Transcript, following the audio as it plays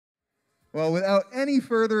Well, without any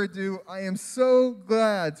further ado, I am so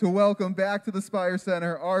glad to welcome back to the Spire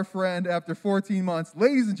Center our friend after 14 months.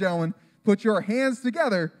 Ladies and gentlemen, put your hands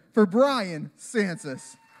together for Brian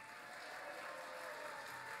Sances.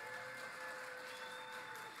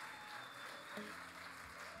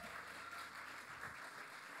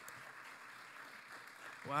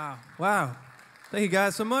 Wow. Thank you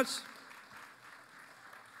guys so much.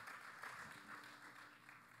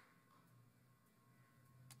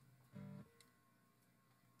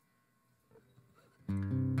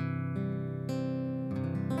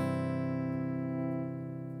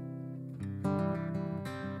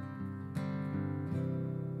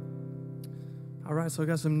 All right, so I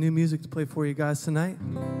got some new music to play for you guys tonight.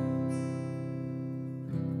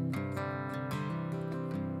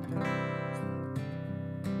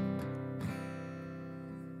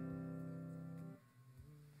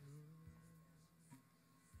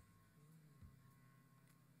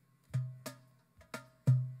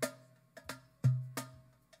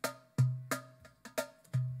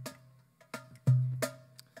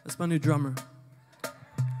 That's my new drummer.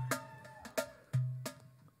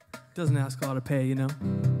 Doesn't ask a lot of pay, you know.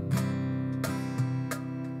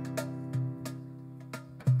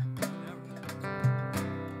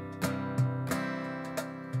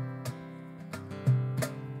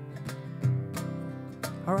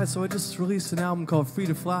 All right, so I just released an album called Free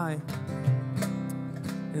to Fly.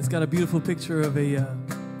 And it's got a beautiful picture of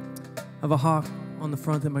a hawk on the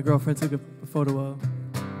front that my girlfriend took a photo of.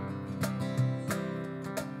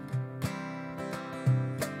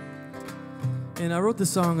 And I wrote this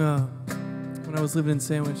song when I was living in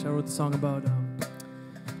Sandwich. I wrote the song about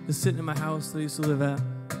just sitting in my house that I used to live at.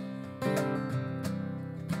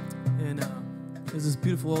 And there's this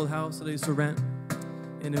beautiful old house that I used to rent.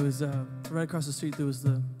 And it was right across the street, there was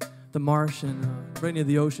the marsh and right near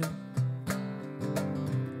the ocean.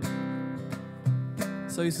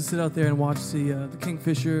 So I used to sit out there and watch the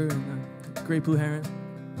kingfisher and the great blue heron.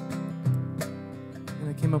 And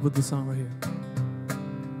I came up with this song right here.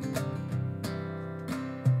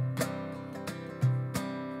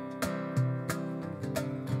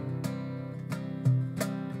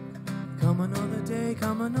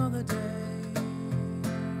 Come another day.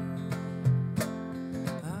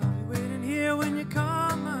 I'll be waiting here when you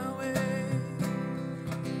come my way.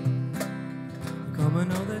 Come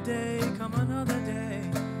another day, come another day.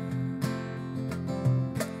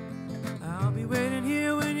 I'll be waiting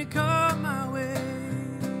here when you come my way.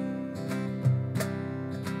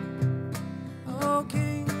 Oh,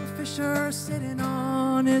 kingfisher sitting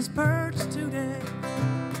on his perch today.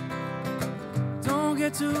 Don't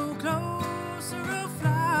get too close.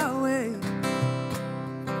 Away.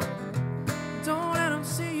 Don't let them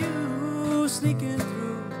see you sneaking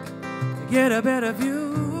through to get a better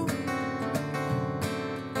view.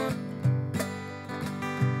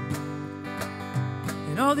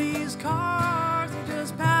 And all these cars are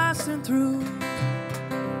just passing through.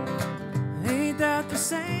 Ain't that the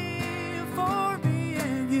same for me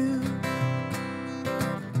and you?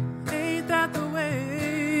 Ain't that the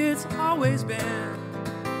way it's always been,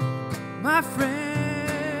 my friend?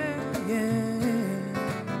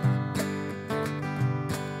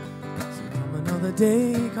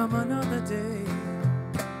 Come another day.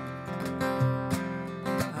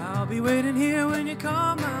 I'll be waiting here when you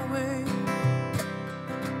come my way.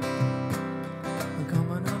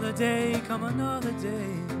 Come another day, come another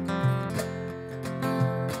day.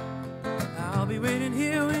 I'll be waiting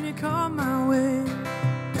here when you come my way.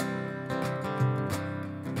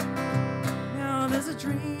 Now there's a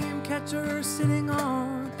dream catcher sitting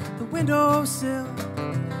on the windowsill.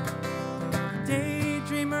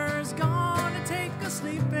 Daydreamer's gone to take a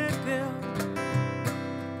sleeping pill.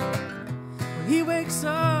 When he wakes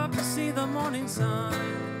up to see the morning sun,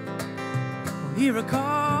 will he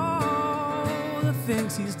recall the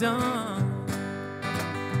things he's done?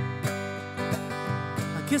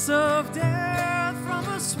 A kiss of death from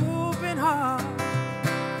a swooping heart.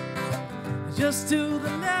 Just to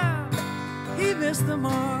the left, he missed the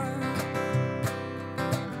mark.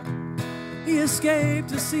 He escaped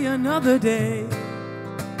to see another day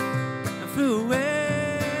and flew away.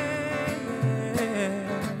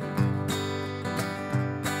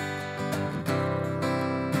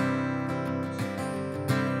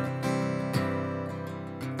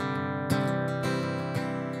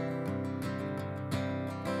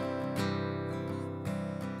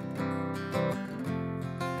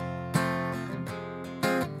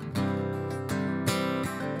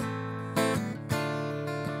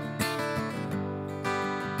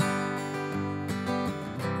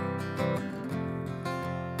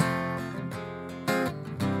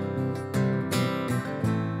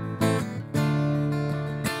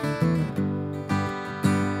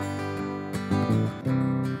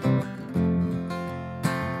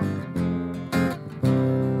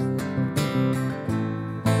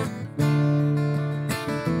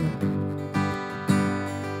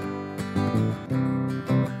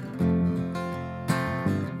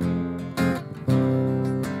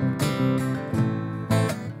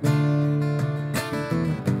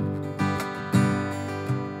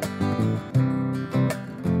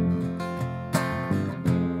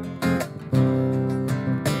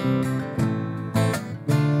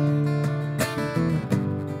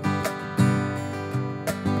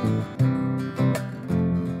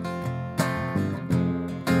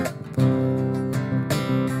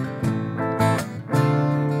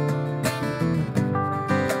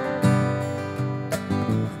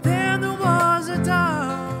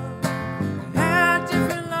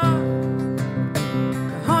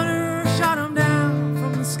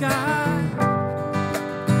 sky.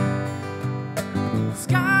 The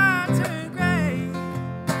sky turned gray,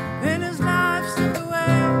 and his life slipped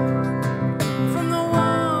away from the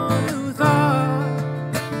one who thought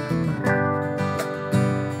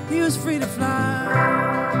he was free to fly.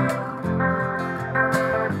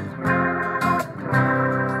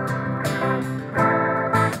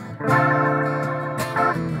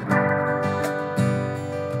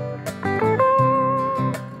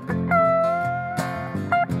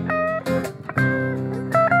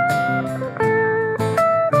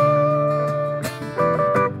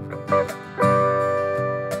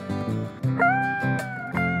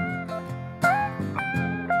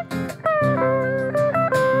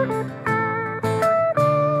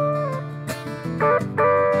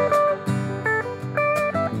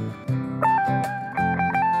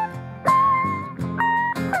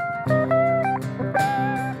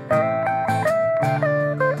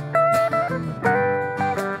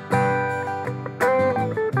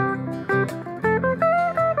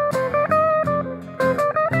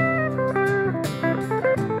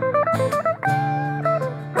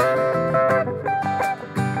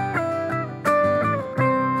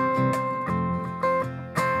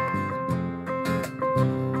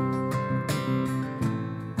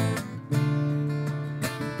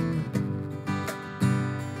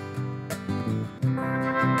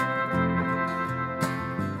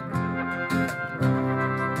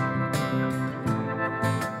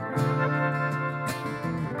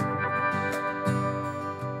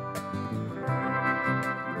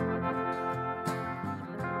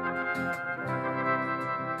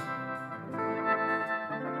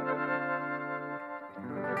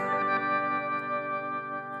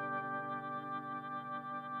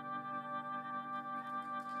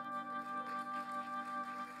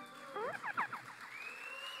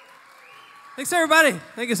 Thanks, everybody.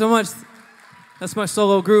 Thank you so much. That's my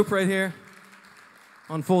solo group right here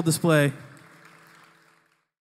on full display.